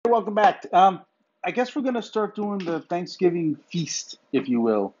Welcome back. I guess we're gonna start doing the Thanksgiving feast, if you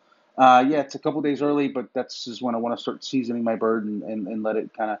will. Yeah, it's a couple days early, but that's just when I want to start seasoning my bird and let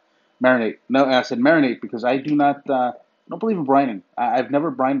it kind of marinate. No, I said marinate because I do not don't believe in brining. I've never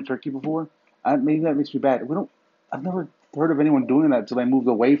brined a turkey before. Maybe that makes me bad. We don't. I've never heard of anyone doing that until I moved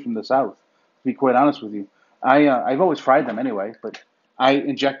away from the South. To be quite honest with you, I've always fried them anyway, but I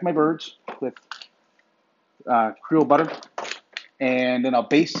inject my birds with Creole butter and then I'll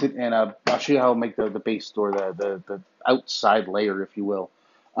baste it, and I'll show you how I'll make the baste or the outside layer, if you will.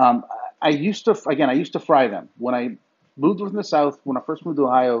 Um, I used to fry them when I moved from the South. When I first moved to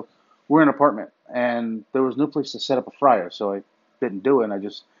Ohio, we were in an apartment, and there was no place to set up a fryer, so I didn't do it. And I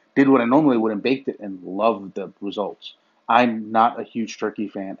just did what I normally would and baked it, and loved the results. I'm not a huge turkey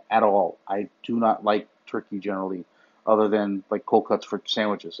fan at all. I do not like turkey generally, other than like cold cuts for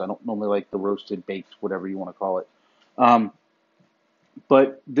sandwiches. I don't normally like the roasted, baked, whatever you want to call it. Um,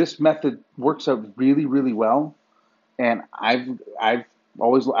 but this method works out really, really well, and I've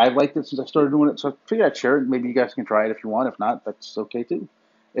liked it since I started doing it. So I figured I'd share it. Maybe you guys can try it if you want. If not, that's okay too.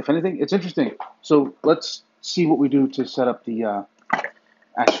 If anything, it's interesting. So let's see what we do to set up the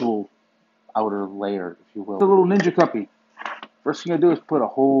actual outer layer, if you will. The little ninja cuppy. First thing I do is put a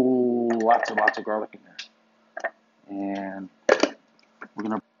whole lots of garlic in there, and we're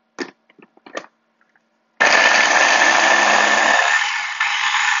gonna.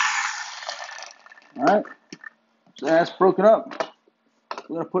 All right, so that's broken up.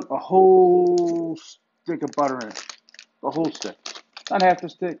 We're gonna put a whole stick of butter in it. The whole stick. Not half the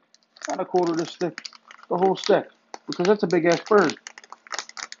stick, not a quarter of the stick, the whole stick. Because that's a big ass bird.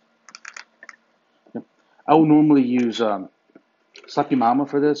 I would normally use Sucky Mama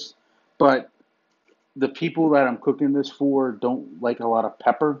for this, but the people that I'm cooking this for don't like a lot of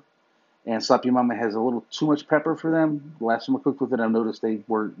pepper, and Slappy Mama has a little too much pepper for them. The last time I cooked with it, I noticed they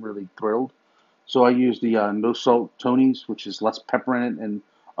weren't really thrilled. So I use the no salt Tony's, which is less pepper in it, and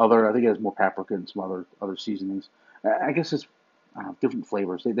I think it has more paprika and some other seasonings. I guess it's different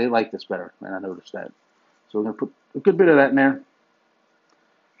flavors. They like this better, and I noticed that. So we're gonna put a good bit of that in there.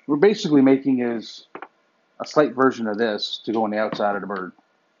 We're basically making is a slight version of this to go on the outside of the bird.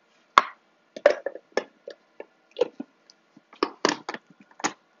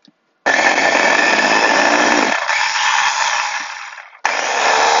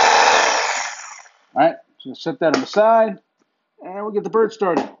 All right, so set that on the side, and we'll get the bird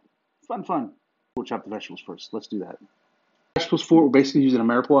started. Fun. We'll chop the vegetables first. Let's do that. Vegetables for we're basically using a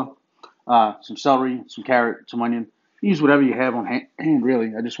mirepoix, some celery, some carrot, some onion. Use whatever you have on hand,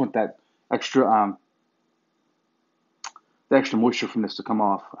 really. I just want that extra the extra moisture from this to come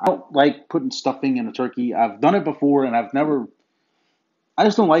off. I don't like putting stuffing in a turkey. I've done it before, and I've never. I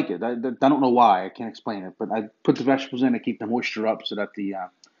just don't like it. I don't know why. I can't explain it. But I put the vegetables in to keep the moisture up, so that the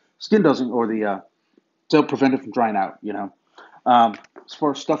skin doesn't, or the to prevent it from drying out. As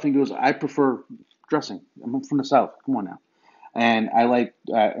far as stuffing goes, I prefer dressing. I'm from the South. Come on now. And I like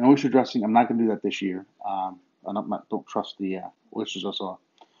an oyster dressing. I'm not going to do that this year. Don't trust the oysters I saw.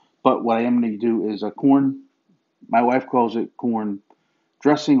 But what I am going to do is a corn. My wife calls it corn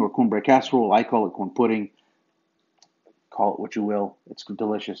dressing or cornbread casserole. I call it corn pudding. Call it what you will. It's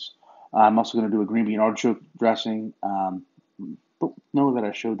delicious. I'm also going to do a green bean artichoke dressing. Don't know that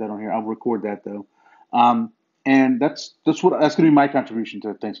I showed that on here. I'll record that though. And that's going to be my contribution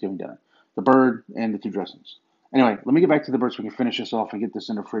to Thanksgiving dinner: the bird and the two dressings. Anyway, let me get back to the bird so we can finish this off and get this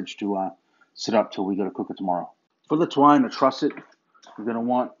in the fridge to sit up till we go to cook it tomorrow. For the twine to truss it, you're going to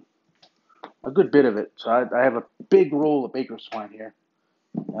want a good bit of it. So I have a big roll of baker's twine here,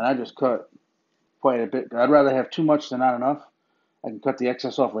 and I just cut quite a bit. I'd rather have too much than not enough. I can cut the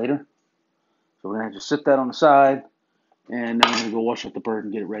excess off later. So we're going to just sit that on the side, and then we're going to go wash up the bird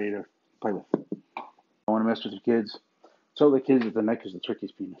and get it ready to play with. I want to mess with your kids. Tell the kids that the neck is the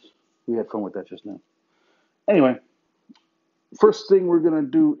turkey's penis. We had fun with that just now. Anyway, first thing we're going to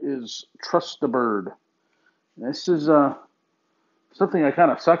do is truss the bird. This is something I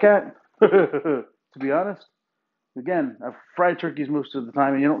kind of suck at, to be honest. Again, I've fried turkeys most of the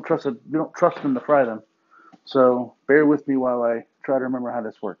time, and you don't trust them to fry them. So bear with me while I try to remember how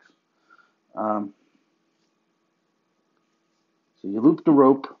this works. Um, so you loop the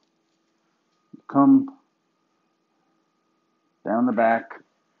rope, you come down the back,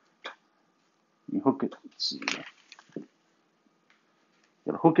 you hook it. Let's see. You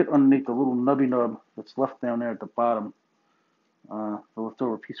gotta hook it underneath the little nubby nub that's left down there at the bottom. The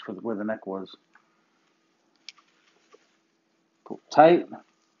leftover piece for where the neck was. Pull it tight.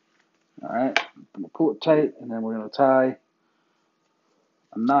 All right, I'm gonna pull it tight, and then we're gonna tie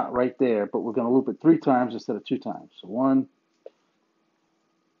a knot right there, but we're gonna loop it 3 times instead of 2 times. So 1,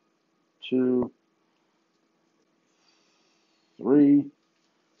 2, 3.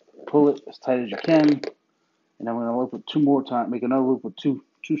 Pull it as tight as you can, and I'm going to loop it 2 more times. Make another loop with two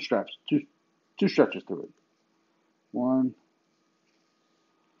straps, two stretches through it. 1,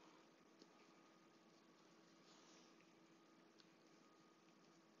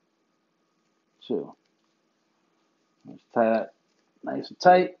 2. Let's tie that nice and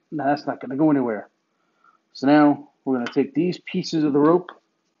tight. Now that's not going to go anywhere. So now we're going to take these pieces of the rope,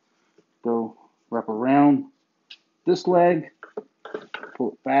 go wrap around this leg,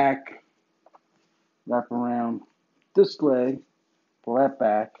 pull it back, wrap around this leg, pull that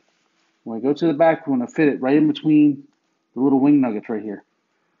back. When we go to the back, we're going to fit it right in between the little wing nuggets right here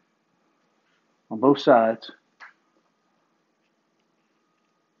on both sides.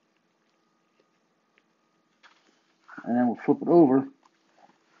 And then we'll flip it over.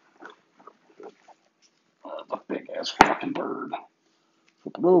 Oh, a big ass fucking bird.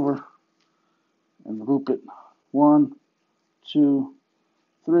 Flip it over and loop it. 1, 2,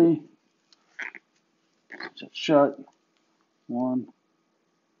 3. Zip shut. 1,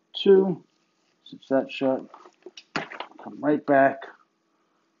 2. Zip that shut. Come right back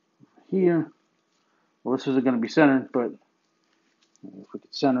here. Well, this isn't going to be centered, but if we could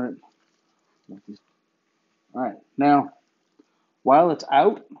center it. All right, now, while it's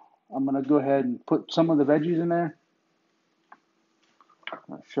out, I'm going to go ahead and put some of the veggies in there.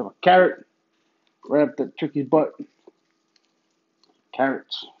 I'll shove a carrot right up the turkey's butt.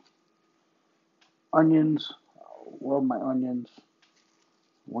 Carrots. Onions. I love my onions. I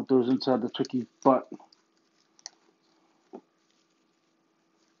want those inside the turkey's butt.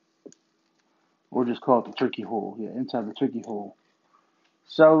 Or just call it the turkey hole. Yeah, inside the turkey hole.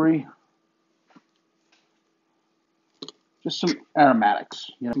 Celery. Just some aromatics.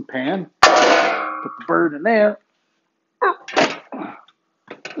 Some pan. Put the bird in there.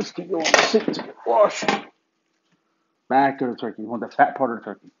 This can go on the sink to get washed. Back of the turkey. You want the fat part of the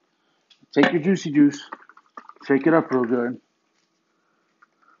turkey. Take your juicy juice. Shake it up real good.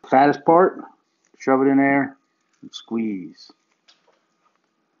 Fattest part, shove it in there and squeeze.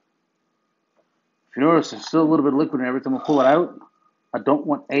 If you notice, there's still a little bit of liquid in every time I pull it out. I don't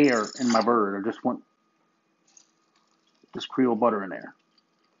want air in my bird. I just want this creolebutter in there.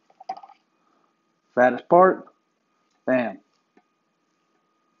 Fattest part, bam.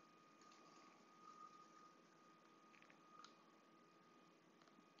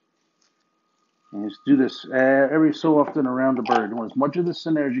 And just do this every so often around the bird. You want as much of this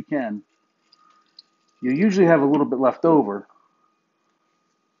in there as you can. You usually have a little bit left over,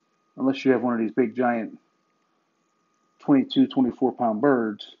 unless you have one of these big giant 22, 24-pound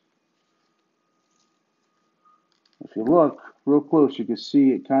birds. If you look real close, you can see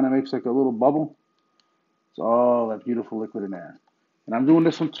it kind of makes like a little bubble. It's all that beautiful liquid in there. And I'm doing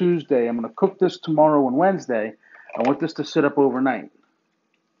this on Tuesday. I'm going to cook this tomorrow and Wednesday. I want this to sit up overnight.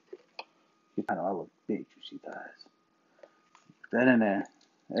 I know I look big, juicy thighs. Put that in there.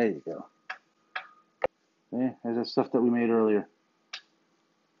 There you go. Yeah, there's that stuff that we made earlier.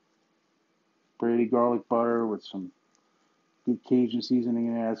 Pretty garlic butter with some good Cajun seasoning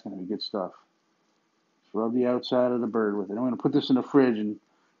in there. That's going to be good stuff. Just rub the outside of the bird with it. I'm going to put this in the fridge and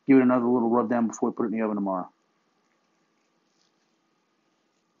give it another little rub down before I put it in the oven tomorrow.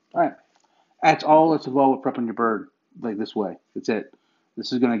 All right. That's all that's involved with prepping your bird like this way. That's it.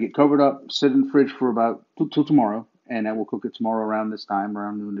 This is going to get covered up, sit in the fridge for about till tomorrow, and then we'll cook it tomorrow around this time,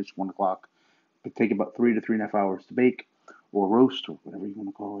 around noonish, 1 o'clock. It'll take about 3 to 3.5 hours to bake or roast or whatever you want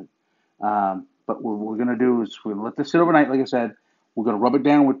to call it. But what we're going to do is we're going to let this sit overnight, like I said. We're going to rub it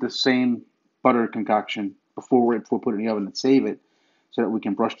down with the same butter concoction before we put it in the oven and save it so that we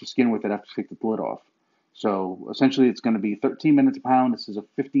can brush the skin with it after we take the lid off. So essentially it's going to be 13 minutes a pound. This is a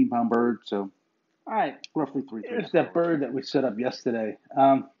 15-pound bird, so all right, roughly 3. Here's that bird that we set up yesterday.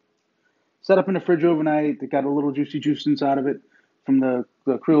 Set up in the fridge overnight. It got a little juicy juice inside of it from the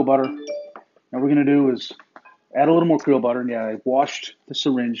creolebutter. Now what we're going to do is add a little more creolebutter. And yeah, I washed the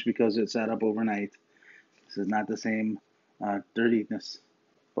syringe because it sat up overnight. This is not the same dirtiness.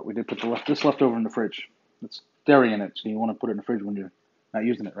 But we did put this leftover in the fridge. It's dairy in it, so you want to put it in the fridge when you're not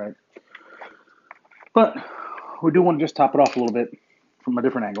using it, right? But we do want to just top it off a little bit from a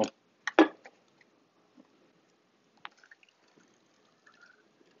different angle.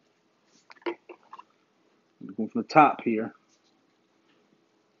 Going from the top here.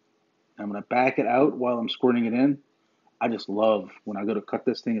 I'm going to back it out while I'm squirting it in. I just love when I go to cut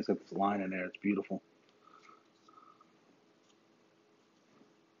this thing, it's got this line in there. It's beautiful.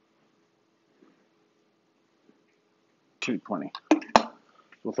 $2.20.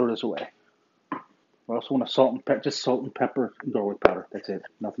 We'll throw this away. I also want to salt and pepper, just salt and pepper and garlic powder. That's it.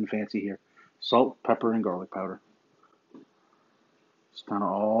 Nothing fancy here. Salt, pepper, and garlic powder. Just kind of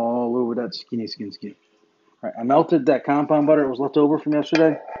all over that skin. All right, I melted that compound butter that was left over from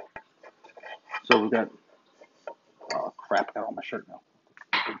yesterday. So we got, oh crap, I got on my shirt now.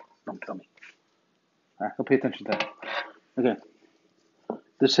 Don't tell me. All right, I'll pay attention to that. Okay.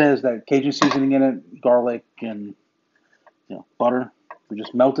 This has that Cajun seasoning in it, garlic and butter. We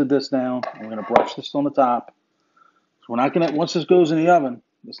just melted this down. We're gonna brush this on the top. So we're not gonna, once this goes in the oven,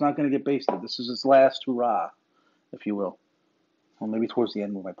 it's not gonna get basted. This is its last hurrah, if you will. Well, maybe towards the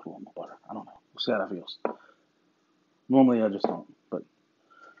end we might put a little more butter. I don't know. We'll see how that feels. Normally I just don't, but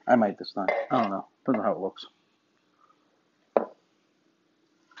I might this time. I don't know. Depends on how it looks.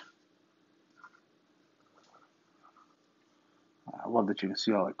 I love that you can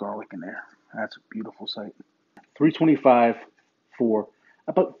see all that garlic in there. That's a beautiful sight. $3.25 for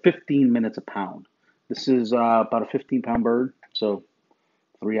about 15 minutes a pound. This is about a 15-pound bird, so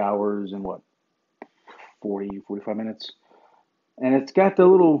 3 hours and 45 minutes. And it's got the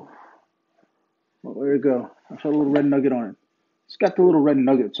little, where'd it go? I saw a little red nugget on it. It's got the little red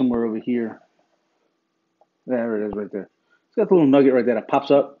nugget somewhere over here. There it is right there. It's got the little nugget right there that pops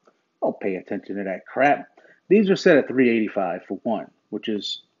up. Don't pay attention to that crap. These are set at $3.85 for one, which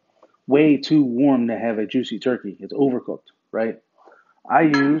is way too warm to have a juicy turkey. It's overcooked, right? I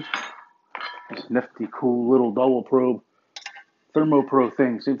use this nifty, cool little double probe thermopro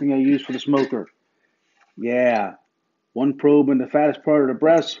thing. Same thing I use for the smoker. Yeah. One probe in the fattest part of the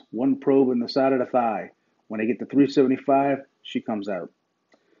breast, one probe in the side of the thigh. When I get to 375, she comes out.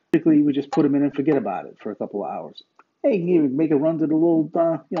 Typically, we just put them in and forget about it for a couple of hours. Hey, you can make a run to the little,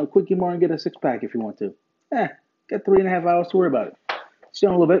 quickie mart and get a 6-pack if you want to. Get 3.5 hours to worry about it. See you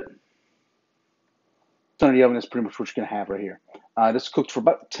in a little bit. Under the oven is pretty much what you're going to have right here. This cooked for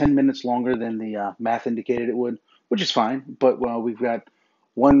about 10 minutes longer than the math indicated it would, which is fine. But we've got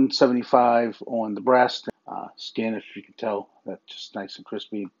 175 on the breast. Skin, if you can tell, that's just nice and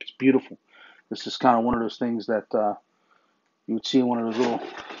crispy. It's beautiful. This is kind of one of those things that you would see in one of those little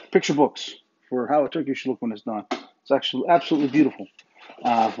picture books for how a turkey should look when it's done. It's actually absolutely beautiful.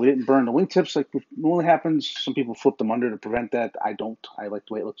 We didn't burn the wingtips like normally happens. Some people flip them under to prevent that. I don't. I like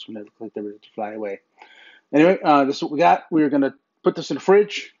the way it looks when they look like they're ready to fly away. Anyway, this is what we got. We're going to put this in the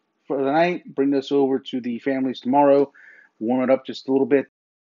fridge for the night, bring this over to the families tomorrow, warm it up just a little bit.